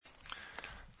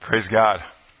Praise God.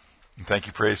 And thank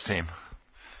you, praise team.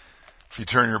 If you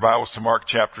turn your Bibles to Mark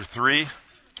chapter 3,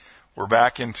 we're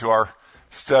back into our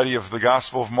study of the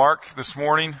Gospel of Mark this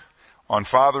morning on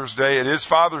Father's Day. It is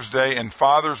Father's Day, and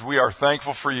fathers, we are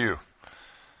thankful for you.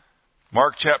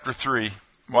 Mark chapter 3,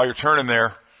 while you're turning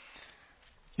there,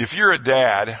 if you're a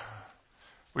dad,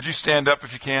 would you stand up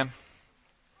if you can?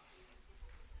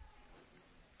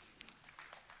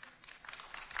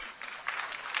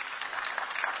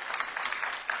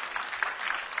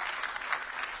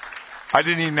 I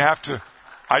didn't even have to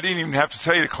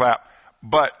tell you to clap,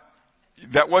 but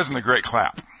that wasn't a great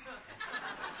clap.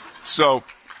 So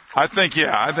I think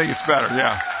it's better.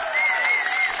 Yeah.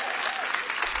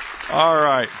 All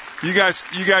right. You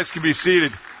guys can be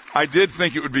seated. I did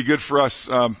think it would be good for us,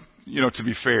 to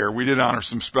be fair. We did honor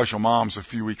some special moms a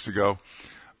few weeks ago.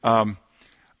 I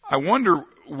wonder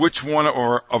which one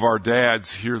of our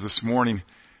dads here this morning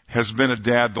has been a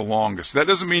dad the longest. That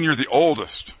doesn't mean you're the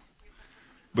oldest,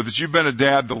 but that you've been a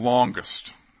dad the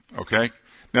longest, okay?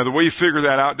 Now, the way you figure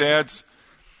that out, dads,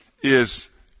 is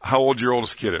how old your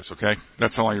oldest kid is, okay?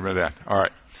 That's how long you've been a dad. All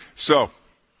right. So,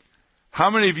 how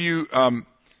many of you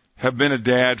have been a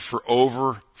dad for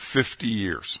over 50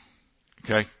 years?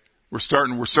 Okay? We're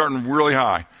starting really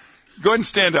high. Go ahead and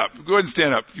stand up.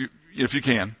 If you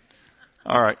can.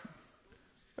 All right.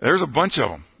 There's a bunch of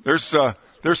them. There's 7.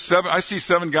 I see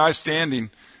 7 guys standing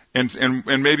and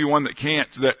maybe one that can't.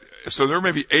 So there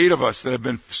may be 8 of us that have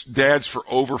been dads for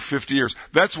over 50 years.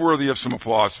 That's worthy of some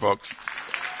applause, folks.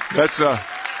 That's a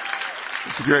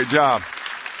great job.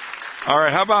 All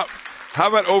right. How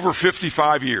about over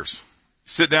 55 years?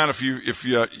 Sit down if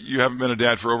you haven't been a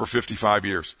dad for over 55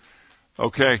 years.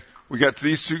 Okay. We got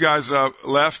these 2 guys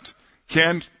left.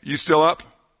 Ken, you still up?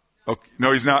 Okay.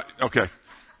 No, he's not. Okay.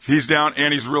 He's down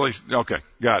and he's really, okay.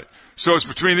 Got it. So it's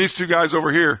between these 2 guys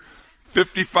over here.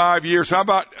 55 years. How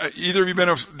about either of you been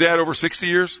a dad over 60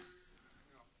 years?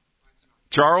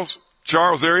 Charles,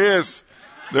 there he is.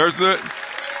 All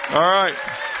right.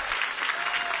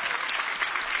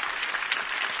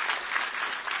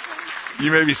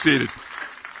 You may be seated.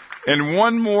 And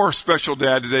one more special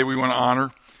dad today we want to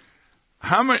honor.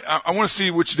 I want to see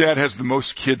which dad has the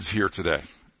most kids here today.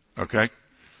 Okay?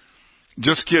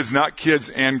 Just kids, not kids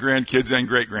and grandkids and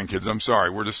great-grandkids. I'm sorry.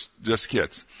 We're just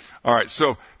kids. All right.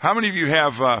 So how many of you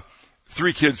have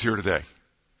 3 kids here today?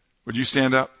 Would you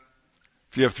stand up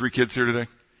if you have 3 kids here today?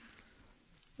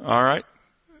 All right.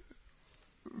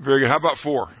 Very good. How about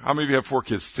 4? How many of you have 4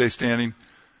 kids? Stay standing.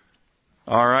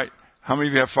 All right. How many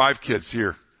of you have 5 kids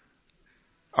here?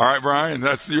 All right, Brian,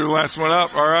 that's your last one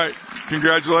up. All right.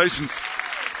 Congratulations.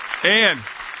 And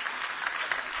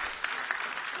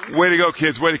way to go,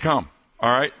 kids. Way to come.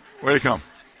 All right. Way to come.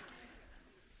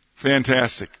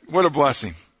 Fantastic. What a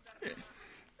blessing.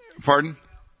 Pardon?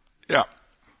 Yeah.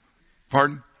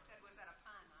 Pardon? Was that a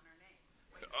pun on her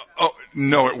name? Oh,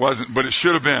 no, it wasn't, but it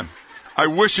should have been. I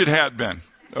wish it had been.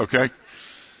 Okay?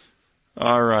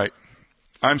 All right.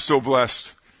 I'm so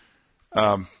blessed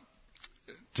to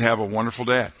have a wonderful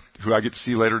dad who I get to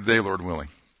see later today, Lord willing.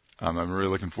 I'm really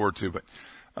looking forward to it.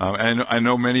 And I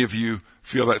know many of you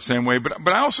feel that same way, but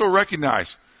I also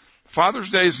recognize Father's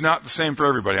Day is not the same for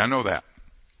everybody. I know that.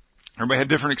 Everybody had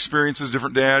different experiences,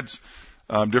 different dads,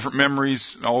 different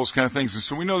memories, all those kind of things. And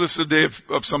so we know this is a day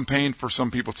of some pain for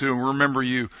some people too. And we're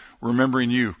remembering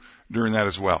you during that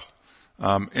as well.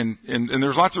 And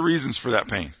there's lots of reasons for that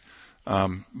pain.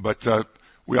 But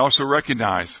we also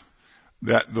recognize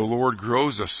that the Lord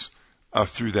grows us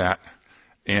through that.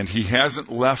 And He hasn't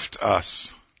left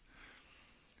us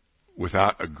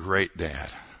without a great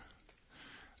dad.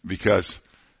 Because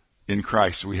in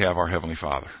Christ we have our Heavenly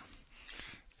Father.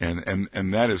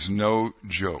 And that is no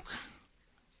joke.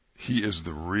 He is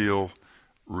the real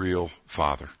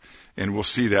Father. And we'll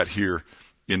see that here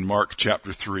in Mark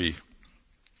chapter 3,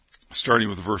 starting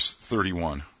with verse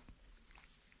 31.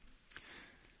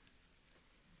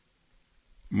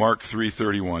 Mark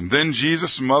 3:31. Then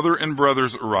Jesus' mother and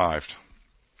brothers arrived.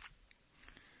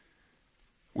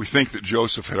 We think that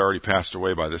Joseph had already passed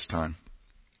away by this time.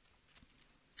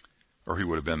 Or he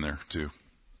would have been there too.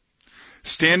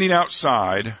 Standing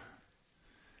outside,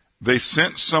 they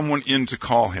sent someone in to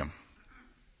call him.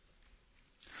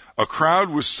 A crowd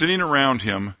was sitting around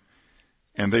him,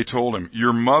 and they told him,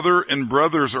 "Your mother and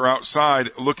brothers are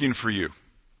outside looking for you."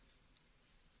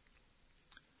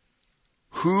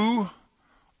 "Who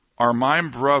are my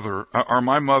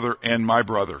mother and my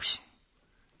brothers?"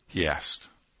 he asked.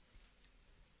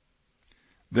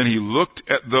 Then he looked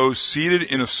at those seated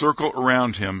in a circle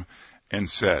around him and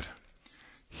said,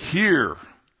 "Here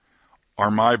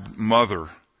are my mother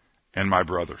and my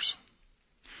brothers.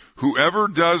 Whoever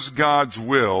does God's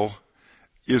will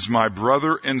is my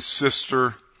brother and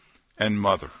sister and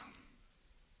mother.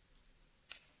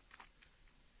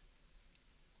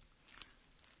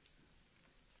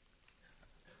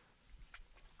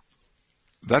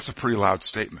 That's a pretty loud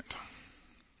statement.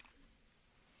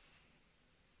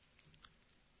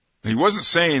 He wasn't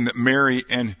saying that Mary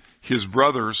and his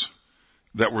brothers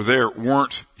that were there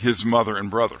weren't his mother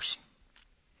and brothers.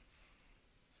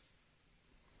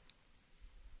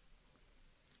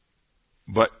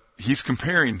 But he's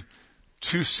comparing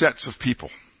two sets of people.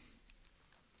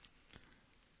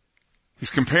 He's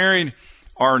comparing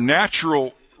our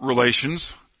natural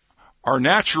relations, our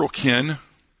natural kin,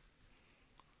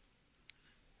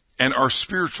 and our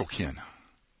spiritual kin.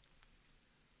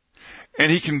 And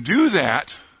he can do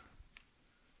that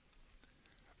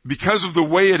because of the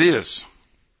way it is.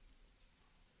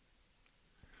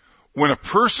 When a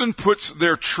person puts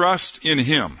their trust in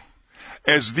him,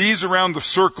 as these around the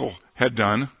circle had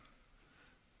done,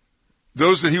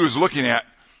 those that he was looking at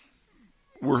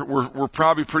were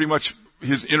probably pretty much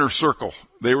his inner circle.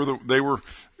 They were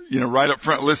right up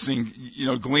front listening,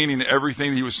 gleaning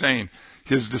everything that he was saying.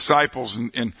 His disciples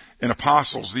and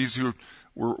apostles, these who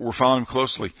were following him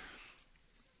closely,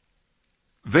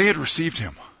 they had received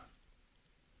him.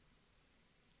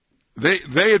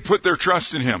 They had put their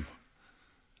trust in him.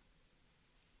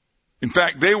 In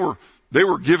fact, they were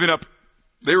giving up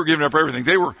everything.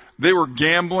 They were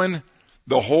gambling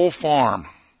the whole farm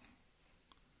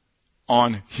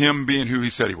on him being who he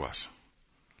said he was.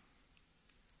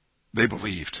 They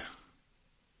believed.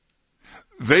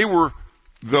 They were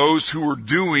those who were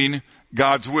doing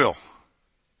God's will.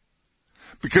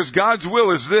 Because God's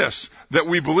will is this, that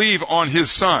we believe on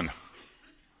his Son,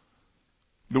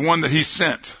 the one that he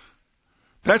sent.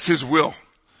 That's his will.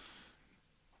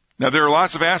 Now, there are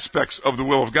lots of aspects of the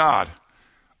will of God,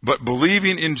 but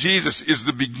believing in Jesus is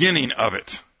the beginning of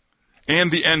it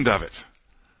and the end of it.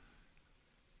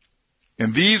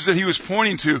 And these that he was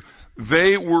pointing to,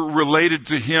 they were related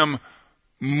to him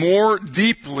more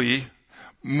deeply,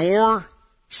 more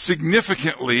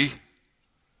significantly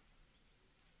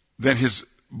than his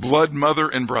blood mother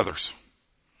and brothers.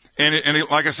 And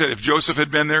like I said, if Joseph had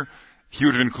been there, he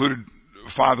would have included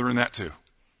father in that too.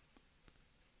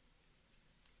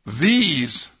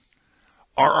 These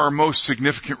are our most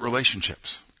significant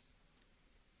relationships.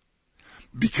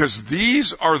 Because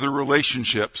these are the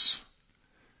relationships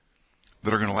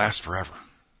that are going to last forever.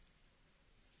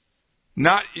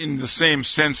 Not in the same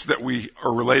sense that we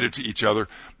are related to each other,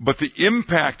 but the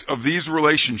impact of these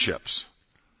relationships.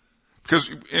 Because,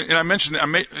 and I mentioned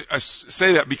that, I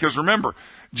say that because remember,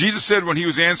 Jesus said when he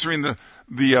was answering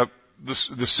the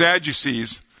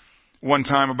Sadducees one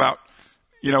time about,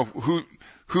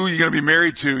 who are you going to be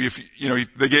married to if,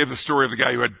 they gave the story of the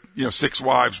guy who had, 6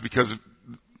 wives because of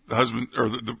the husband, or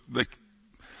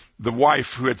the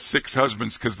wife who had 6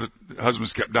 husbands because the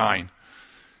husbands kept dying.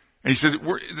 And he said,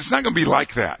 it's not going to be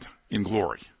like that in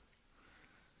glory.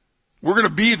 We're going to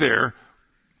be there.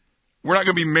 We're not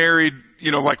going to be married,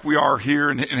 like we are here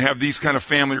and have these kind of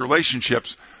family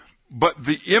relationships. But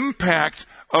the impact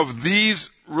of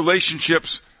these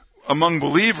relationships among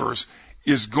believers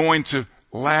is going to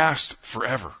last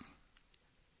forever.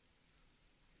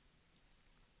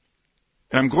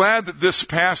 And I'm glad that this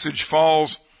passage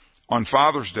falls on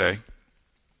Father's Day,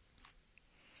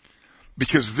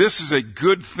 because this is a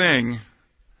good thing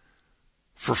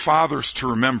for fathers to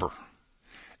remember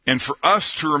and for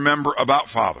us to remember about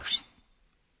fathers.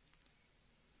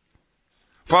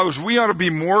 Fathers, we ought to be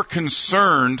more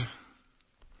concerned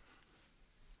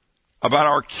about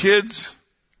our kids'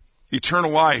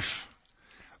 eternal life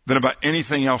than about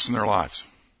anything else in their lives,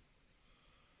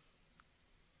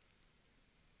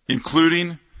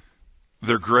 including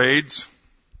their grades,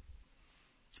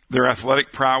 their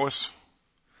athletic prowess,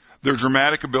 their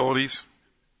dramatic abilities,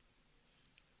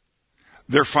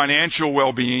 their financial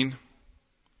well-being,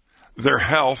 their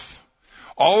health,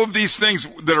 all of these things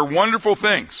that are wonderful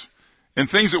things and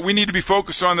things that we need to be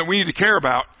focused on, that we need to care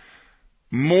about.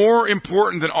 More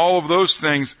important than all of those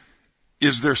things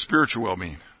is their spiritual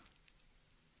well-being.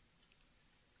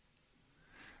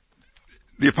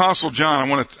 The Apostle John,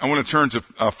 I want to turn to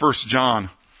 1 John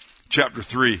chapter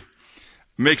 3,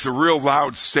 makes a real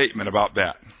loud statement about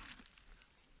that.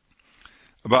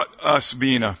 About us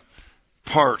being a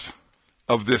part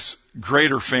of this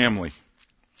greater family.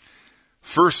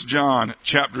 1 John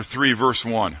chapter 3 verse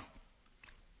 1.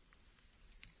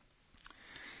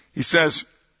 He says,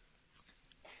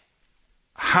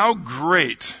 "How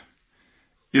great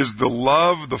is the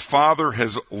love the Father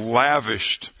has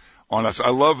lavished on us." I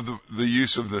love the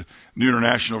use of the New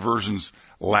International Version's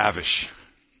lavish.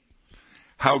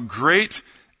 how great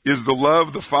is the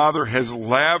love the Father has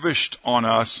lavished on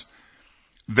us,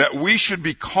 that we should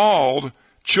be called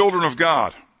children of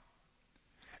God.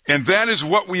 And that is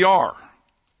what we are.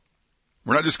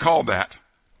 We're not just called that.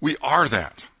 We are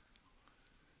that.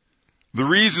 The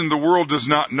reason the world does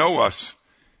not know us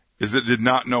is that it did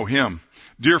not know him.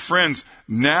 Dear friends,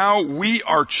 now we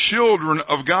are children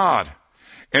of God,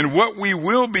 and what we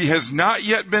will be has not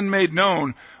yet been made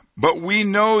known, but we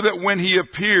know that when he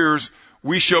appears,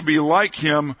 we shall be like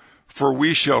him, for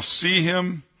we shall see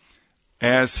him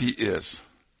as he is.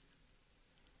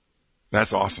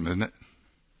 That's awesome, isn't it?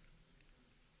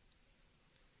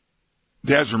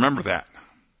 Dads, remember that.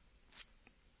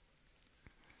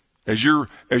 As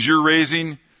you're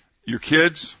raising your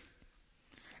kids,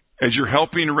 as you're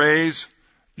helping raise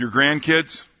your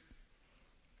grandkids,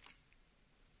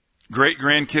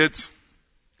 great-grandkids,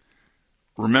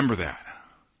 remember that.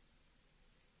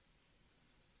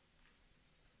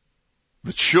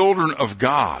 The children of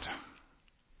God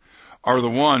are the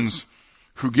ones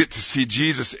who get to see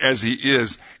Jesus as he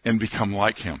is and become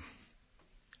like him.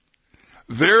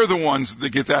 They're the ones that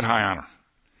get that high honor.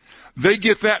 They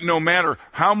get that no matter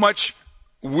how much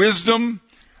wisdom,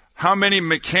 how much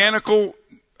mechanical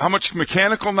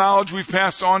knowledge we've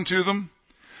passed on to them,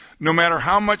 no matter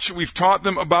how much we've taught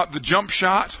them about the jump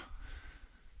shot,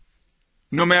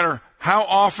 no matter how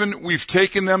often we've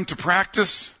taken them to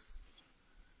practice,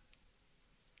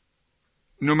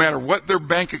 no matter what their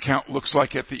bank account looks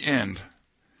like at the end,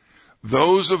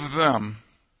 those of them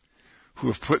who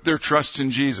have put their trust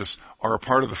in Jesus are a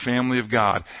part of the family of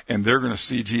God, and they're going to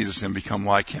see Jesus and become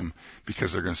like him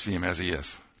because they're going to see him as he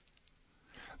is.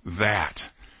 That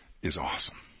is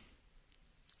awesome.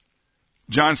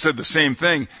 John said the same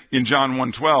thing in John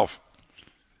 1:12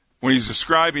 when he's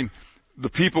describing the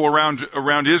people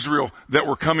around Israel that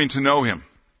were coming to know him.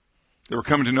 They were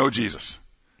coming to know Jesus.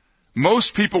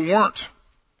 Most people weren't.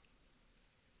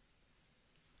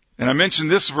 And I mention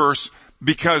this verse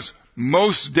because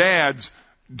most dads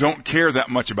don't care that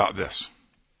much about this.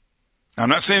 Now, I'm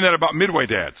not saying that about Midway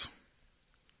dads.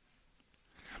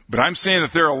 But I'm saying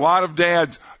that there are a lot of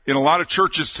dads in a lot of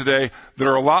churches today that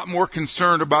are a lot more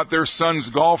concerned about their son's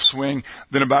golf swing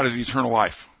than about his eternal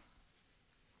life.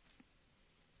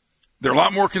 They're a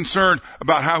lot more concerned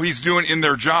about how he's doing in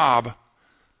their job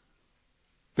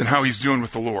than how he's doing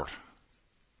with the Lord.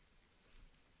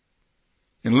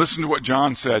 And listen to what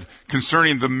John said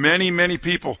concerning the many, many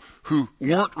people who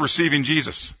weren't receiving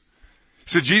Jesus.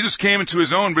 He said Jesus came into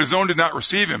his own, but his own did not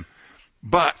receive him.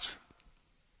 But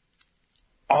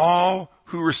all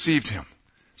who received him.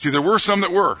 See, there were some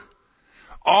that were.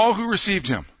 All who received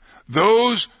him,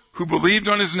 those who believed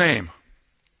on his name,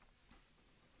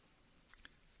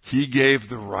 he gave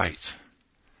the right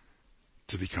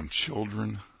to become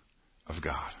children of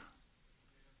God.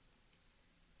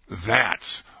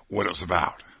 That's what it was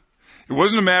about. It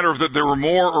wasn't a matter of that there were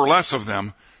more or less of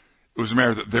them. It was a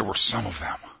matter that there were some of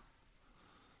them.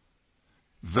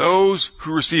 Those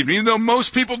who received, even though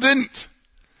most people didn't,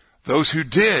 those who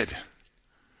did,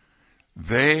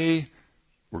 they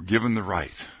were given the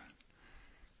right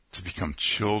to become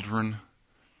children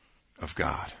of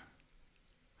God.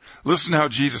 Listen to how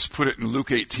Jesus put it in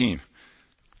Luke 18.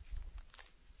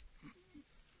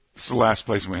 This is the last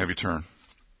place I'm going to have you turn.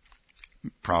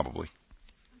 Probably.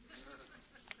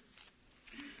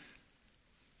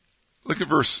 Look at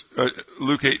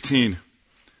Luke 18,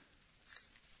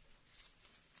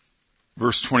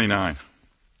 verse 29.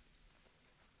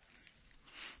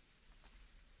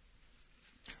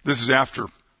 This is after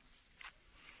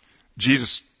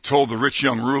Jesus told the rich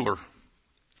young ruler,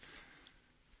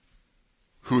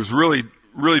 who was really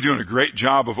doing a great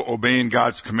job of obeying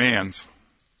God's commands.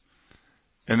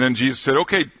 And then Jesus said,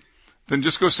 okay, then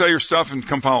just go sell your stuff and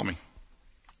come follow me.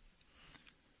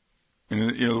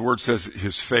 And, the word says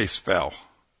his face fell.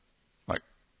 Like,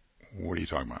 what are you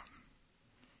talking about?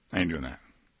 I ain't doing that.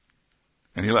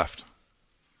 And he left.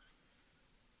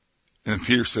 And then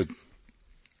Peter said,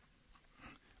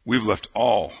 we've left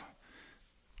all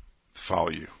to follow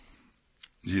you.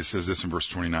 Jesus says this in verse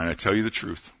 29, I tell you the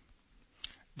truth.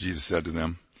 Jesus said to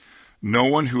them, no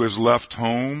one who has left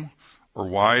home or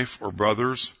wife or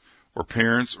brothers or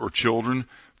parents or children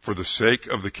for the sake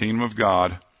of the kingdom of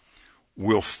God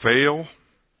will fail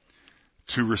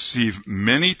to receive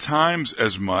many times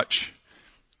as much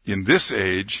in this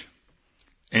age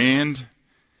and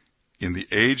in the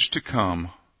age to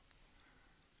come,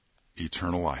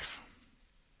 eternal life.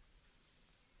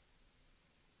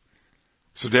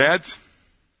 So dads,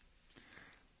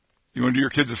 you want to do your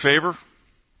kids a favor?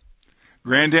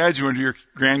 Granddads, you want to do your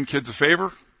grandkids a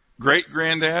favor?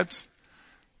 Great-granddads?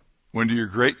 Want to do your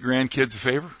great-grandkids a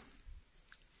favor?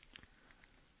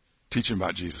 Teach them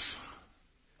about Jesus.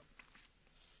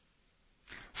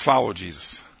 Follow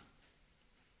Jesus.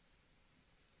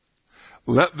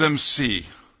 Let them see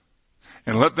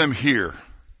and let them hear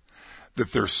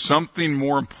that there's something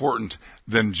more important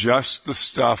than just the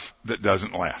stuff that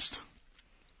doesn't last.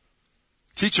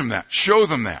 Teach them that. Show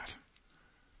them that.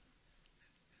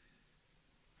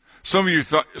 Some of you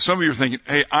are thinking,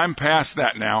 hey, I'm past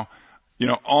that now.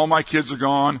 All my kids are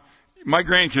gone. My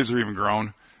grandkids are even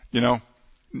grown. You're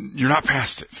not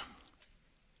past it.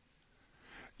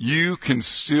 You can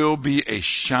still be a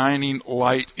shining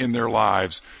light in their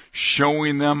lives,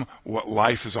 showing them what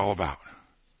life is all about.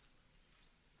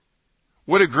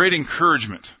 What a great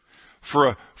encouragement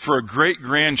for a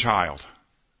great-grandchild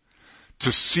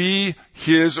to see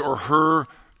his or her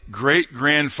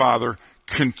great-grandfather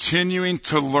continuing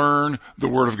to learn the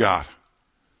Word of God,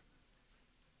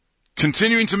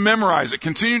 continuing to memorize it,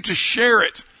 continuing to share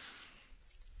it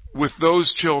with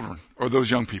those children or those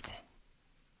young people.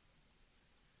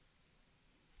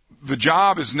 The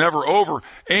job is never over.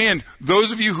 And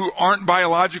those of you who aren't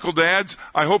biological dads,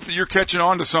 I hope that you're catching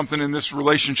on to something in this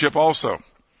relationship also.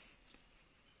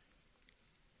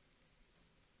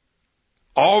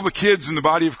 All the kids in the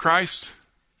body of Christ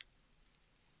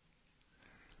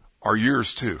are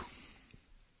yours too.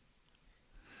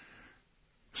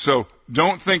 So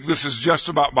don't think this is just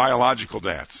about biological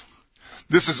dads.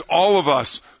 This is all of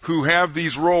us who have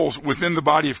these roles within the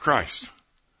body of Christ.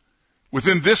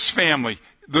 Within this family,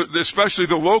 especially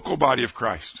the local body of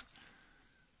Christ.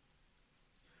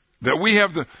 That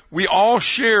we all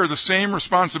share the same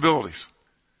responsibilities.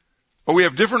 But we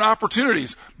have different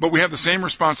opportunities, but we have the same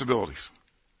responsibilities.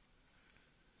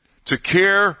 To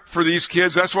care for these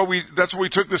kids, that's what we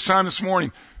took this time this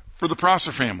morning for the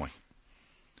Prosser family.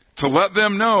 To let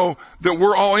them know that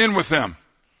we're all in with them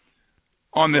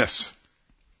on this.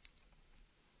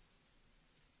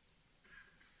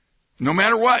 No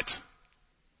matter what.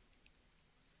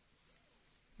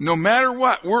 No matter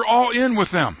what, we're all in with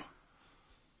them.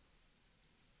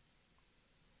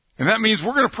 And that means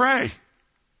we're going to pray.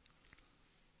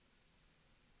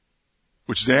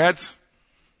 Which, dads,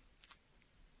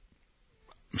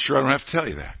 I'm sure I don't have to tell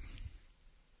you that.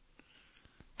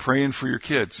 Praying for your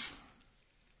kids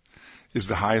is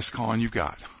the highest calling you've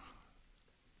got.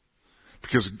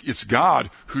 Because it's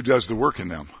God who does the work in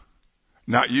them,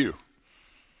 not you.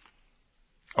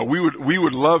 We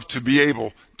would love to be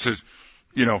able to,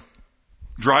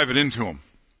 drive it into them.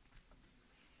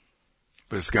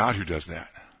 But it's God who does that.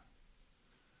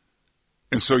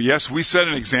 And so, yes, we set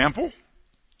an example.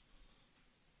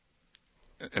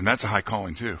 And that's a high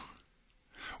calling too.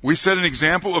 We set an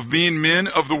example of being men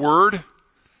of the Word,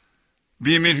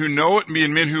 being men who know it,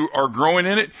 being men who are growing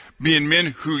in it, being men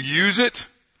who use it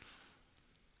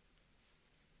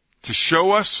to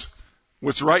show us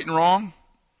what's right and wrong.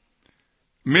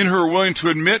 Men who are willing to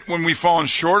admit when we've fallen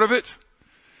short of it,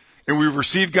 and we've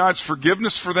received God's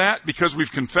forgiveness for that because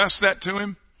we've confessed that to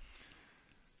Him.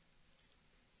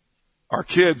 Our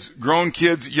kids, grown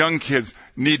kids, young kids,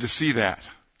 need to see that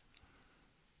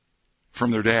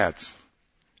from their dads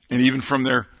and even from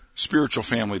their spiritual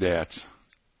family dads.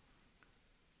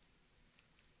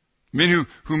 Men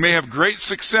who may have great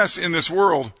success in this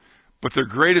world, but their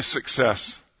greatest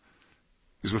success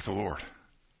is with the Lord.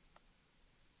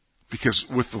 Because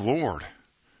with the Lord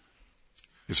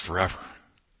is forever.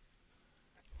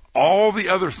 All the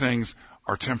other things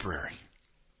are temporary.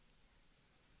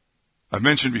 I've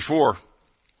mentioned before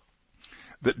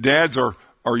that dads are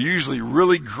usually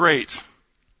really great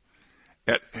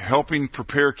at helping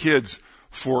prepare kids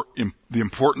for the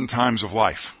important times of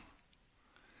life.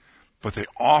 But they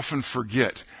often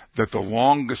forget that the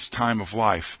longest time of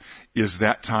life is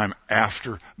that time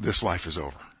after this life is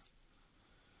over.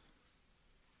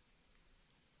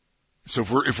 So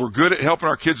if we're good at helping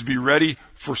our kids be ready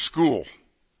for school,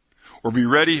 or be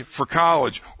ready for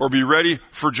college, or be ready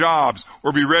for jobs,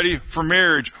 or be ready for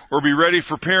marriage, or be ready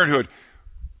for parenthood,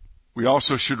 we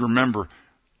also should remember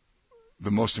the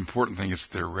most important thing is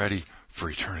that they're ready for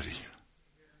eternity.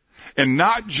 And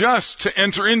not just to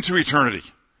enter into eternity,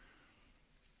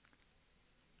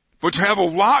 but to have a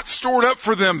lot stored up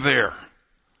for them there.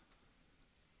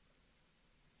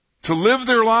 To live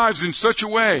their lives in such a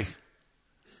way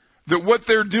that what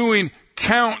they're doing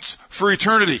counts for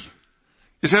eternity,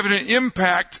 is having an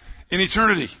impact in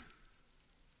eternity.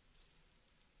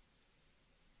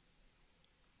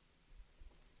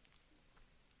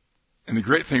 And the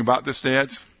great thing about this,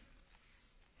 dads,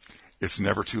 it's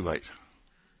never too late.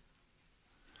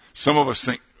 Some of us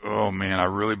think, oh man, I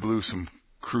really blew some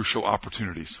crucial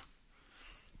opportunities.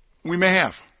 We may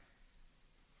have.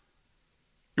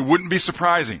 It wouldn't be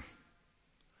surprising.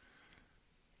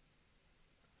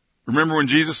 Remember when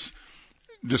Jesus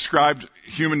described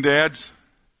human dads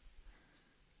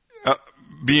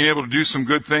being able to do some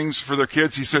good things for their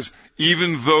kids? He says,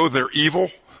 even though they're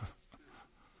evil,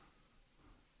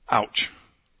 ouch.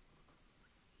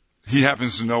 He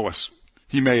happens to know us.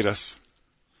 He made us.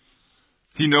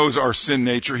 He knows our sin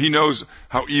nature. He knows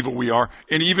how evil we are.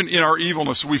 And even in our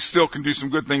evilness, we still can do some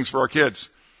good things for our kids.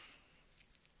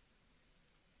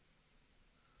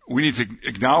 We need to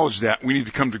acknowledge that. We need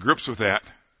to come to grips with that.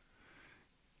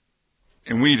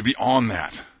 And we need to be on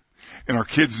that. And our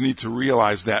kids need to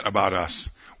realize that about us.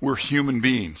 We're human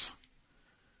beings.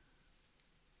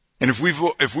 And if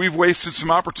we've wasted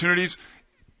some opportunities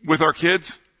with our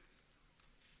kids,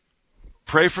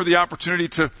 pray for the opportunity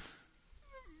to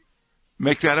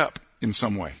make that up in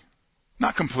some way.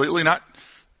 Not completely, not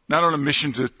on a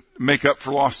mission to make up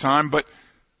for lost time, but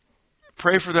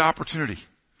pray for the opportunity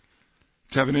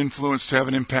to have an influence, to have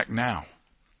an impact now.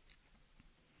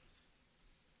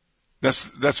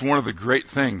 That's one of the great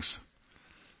things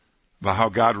about how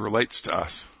God relates to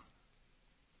us.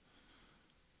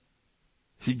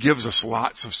 He gives us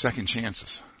lots of second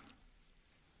chances.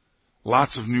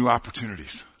 Lots of new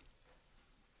opportunities.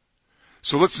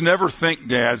 So let's never think,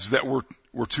 dads, that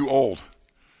we're too old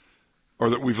or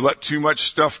that we've let too much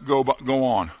stuff go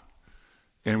on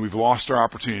and we've lost our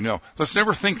opportunity. No, let's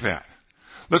never think that.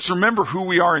 Let's remember who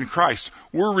we are in Christ.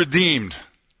 We're redeemed.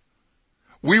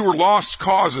 We were lost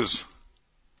causes.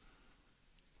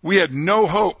 We had no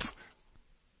hope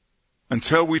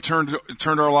until we turned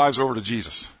our lives over to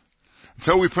Jesus.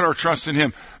 Until we put our trust in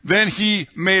Him. Then He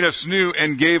made us new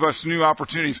and gave us new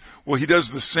opportunities. Well, He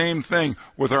does the same thing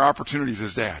with our opportunities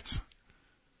as dads.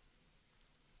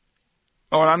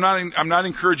 Oh, and I'm not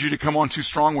encouraging you to come on too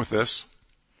strong with this.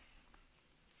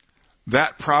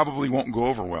 That probably won't go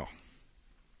over well.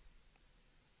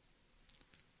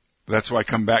 That's why I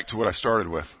come back to what I started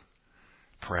with.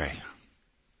 Pray.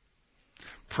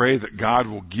 Pray that God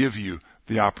will give you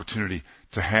the opportunity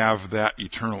to have that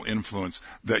eternal influence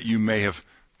that you may have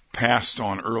passed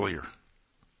on earlier.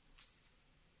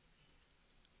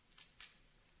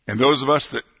 And those of us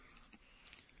that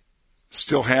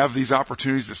still have these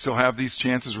opportunities, that still have these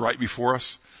chances right before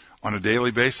us on a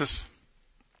daily basis,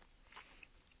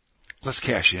 let's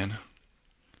cash in.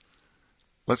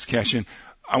 Let's cash in.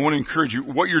 I want to encourage you,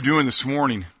 what you're doing this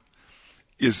morning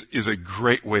is a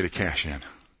great way to cash in.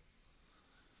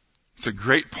 It's a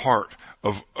great part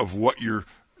of what you're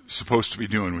supposed to be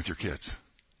doing with your kids.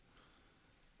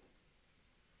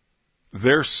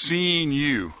 They're seeing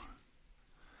you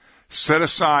set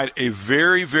aside a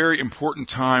very, very important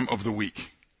time of the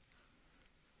week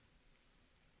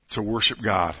to worship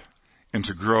God and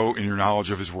to grow in your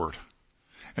knowledge of His Word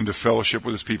and to fellowship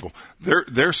with His people.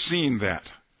 They're seeing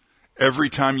that every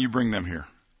time you bring them here.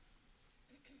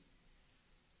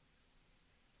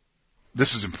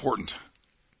 This is important.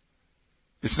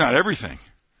 It's not everything,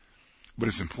 but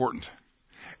it's important.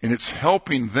 And it's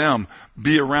helping them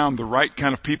be around the right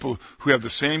kind of people who have the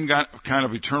same kind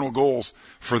of eternal goals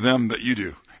for them that you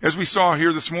do. As we saw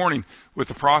here this morning with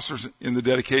the Prossers in the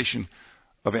dedication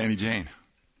of Annie Jane.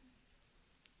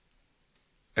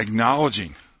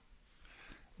 Acknowledging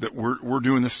that we're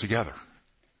doing this together.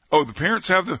 Oh, the parents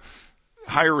have the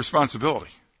higher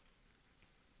responsibility.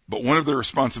 But one of their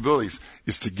responsibilities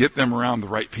is to get them around the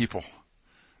right people,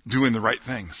 doing the right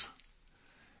things.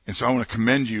 And so I want to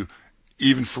commend you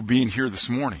even for being here this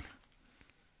morning.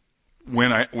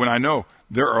 When I know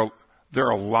there are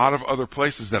a lot of other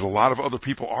places that a lot of other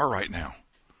people are right now.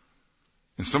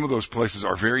 And some of those places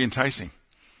are very enticing.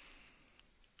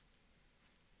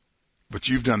 But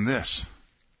you've done this.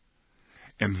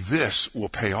 And this will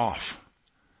pay off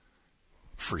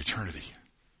for eternity.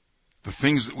 The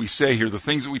things that we say here, the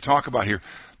things that we talk about here,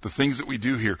 the things that we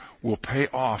do here will pay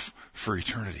off for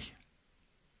eternity.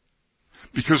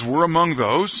 Because we're among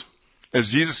those, as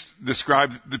Jesus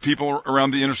described the people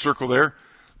around the inner circle there,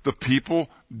 the people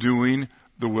doing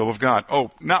the will of God.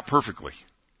 Oh, not perfectly.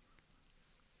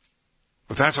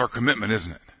 But that's our commitment,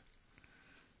 isn't it?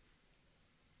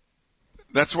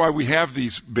 That's why we have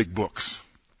these big books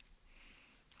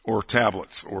or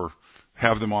tablets or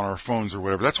have them on our phones or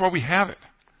whatever. That's why we have it.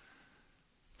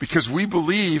 Because we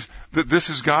believe that this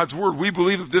is God's Word. We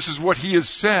believe that this is what He has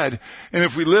said. And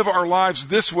if we live our lives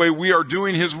this way, we are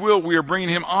doing His will. We are bringing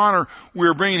Him honor. We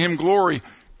are bringing Him glory.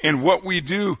 And what we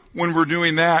do when we're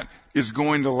doing that is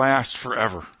going to last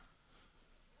forever.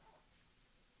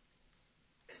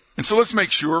 And so let's make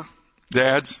sure,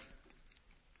 dads,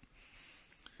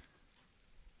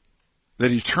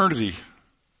 that eternity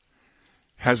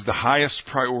has the highest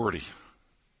priority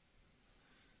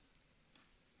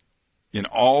in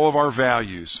all of our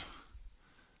values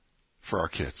for our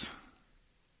kids.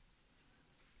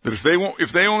 That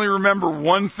if they only remember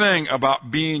one thing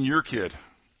about being your kid,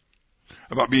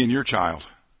 about being your child,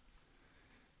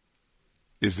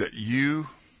 is that you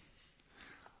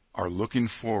are looking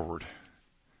forward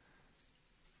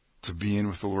to being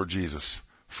with the Lord Jesus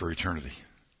for eternity.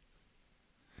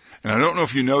 And I don't know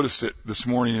if you noticed it this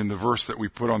morning in the verse that we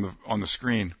put on the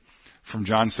screen from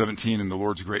John 17 in the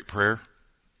Lord's Great Prayer.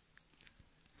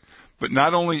 But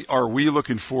not only are we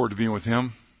looking forward to being with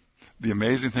Him, the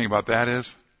amazing thing about that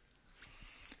is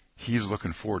He's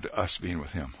looking forward to us being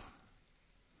with Him.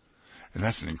 And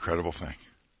that's an incredible thing.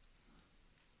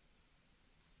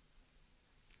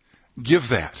 Give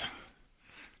that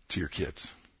to your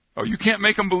kids. Oh, you can't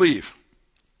make them believe.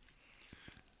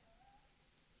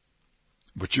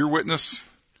 But your witness,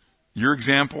 your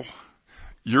example,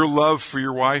 your love for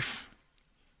your wife,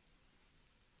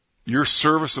 your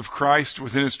service of Christ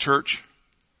within His church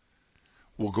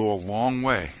will go a long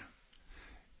way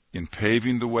in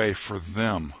paving the way for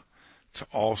them to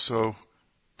also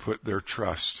put their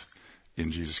trust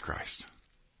in Jesus Christ.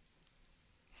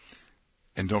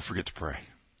 And don't forget to pray.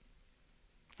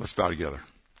 Let's bow together.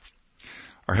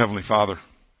 Our Heavenly Father,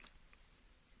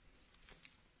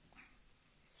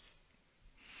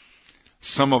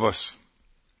 some of us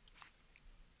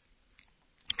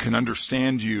can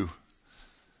understand You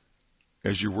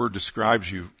as Your Word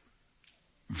describes You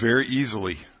very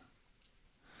easily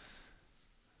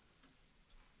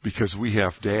because we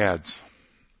have dads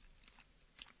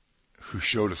who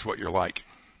showed us what You're like.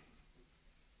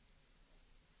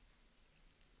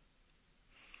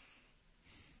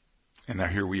 And now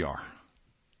here we are.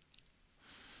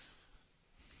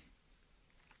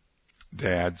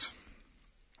 Dads,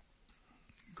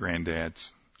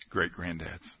 granddads,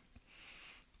 great-granddads.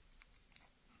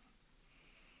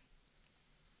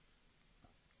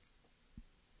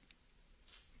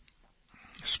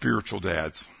 Spiritual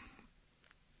dads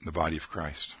in the body of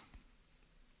Christ.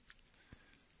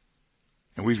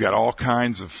 And we've got all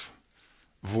kinds of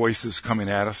voices coming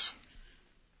at us.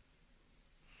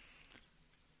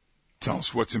 Tell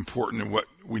us what's important and what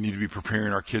we need to be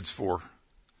preparing our kids for.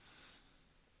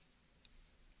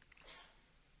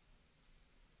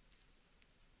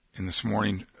 And this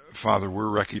morning, Father, we're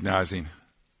recognizing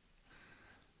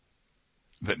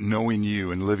that knowing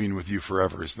You and living with You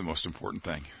forever is the most important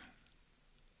thing.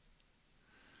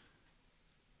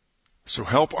 So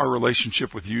help our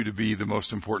relationship with You to be the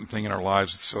most important thing in our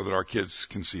lives so that our kids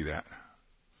can see that.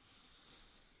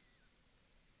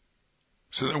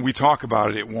 So that when we talk about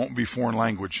it, it won't be foreign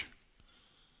language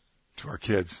to our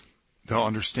kids. They'll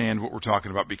understand what we're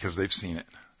talking about because they've seen it.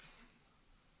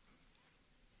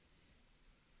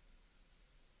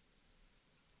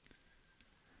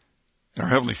 And our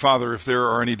Heavenly Father, if there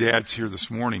are any dads here this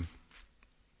morning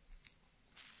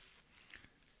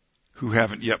who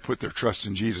haven't yet put their trust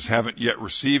in Jesus, haven't yet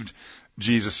received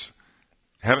Jesus,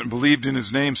 haven't believed in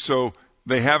His name, so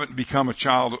they haven't become a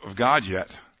child of God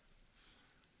yet,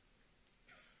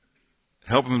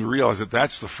 help them to realize that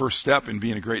that's the first step in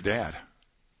being a great dad.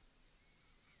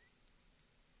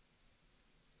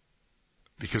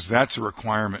 Because that's a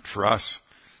requirement for us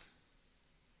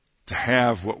to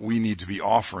have what we need to be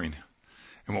offering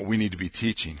and what we need to be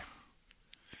teaching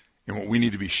and what we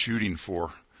need to be shooting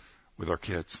for with our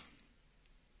kids.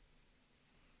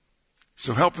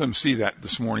 So help them see that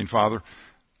this morning, Father.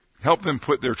 Help them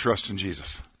put their trust in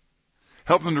Jesus.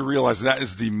 Help them to realize that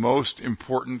is the most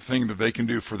important thing that they can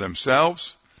do for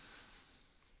themselves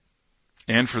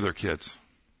and for their kids.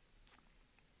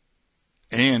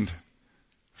 And,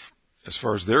 as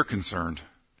far as they're concerned,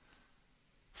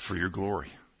 for Your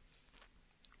glory,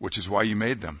 which is why You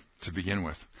made them to begin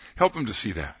with. Help them to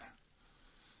see that.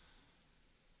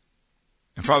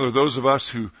 And Father, those of us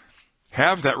who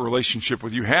have that relationship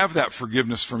with You, have that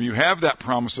forgiveness from You, have that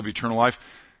promise of eternal life,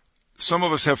 some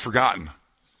of us have forgotten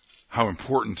how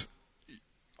important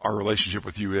our relationship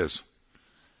with You is.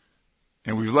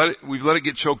 And we've let it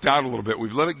get choked out a little bit.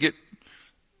 We've let it get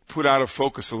put out of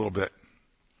focus a little bit.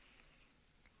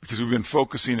 Because we've been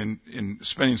focusing and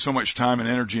spending so much time and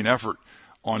energy and effort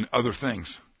on other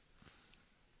things.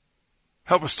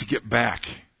 Help us to get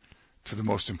back to the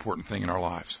most important thing in our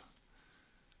lives.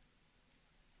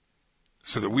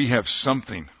 So that we have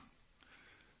something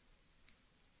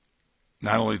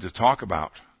not only to talk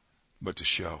about, but to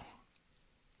show.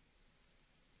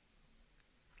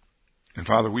 And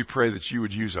Father, we pray that You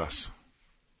would use us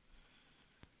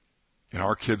in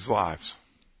our kids' lives,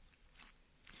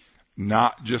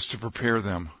 not just to prepare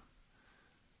them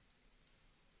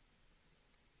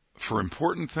for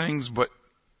important things, but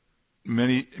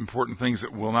many important things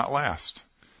that will not last,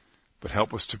 but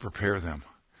help us to prepare them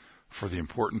for the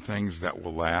important things that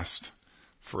will last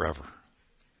forever.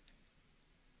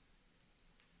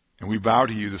 And we bow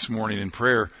to you this morning in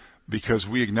prayer because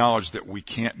we acknowledge that we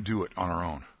can't do it on our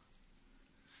own.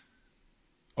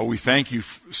 Oh, we thank you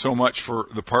so much for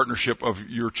the partnership of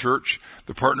your church,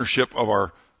 the partnership of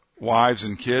our wives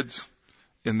and kids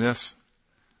in this.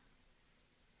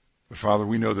 But Father,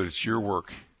 we know that it's your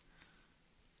work.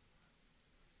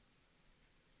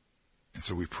 And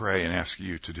so we pray and ask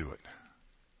you to do it.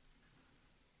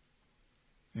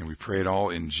 And we pray it all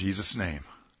in Jesus' name.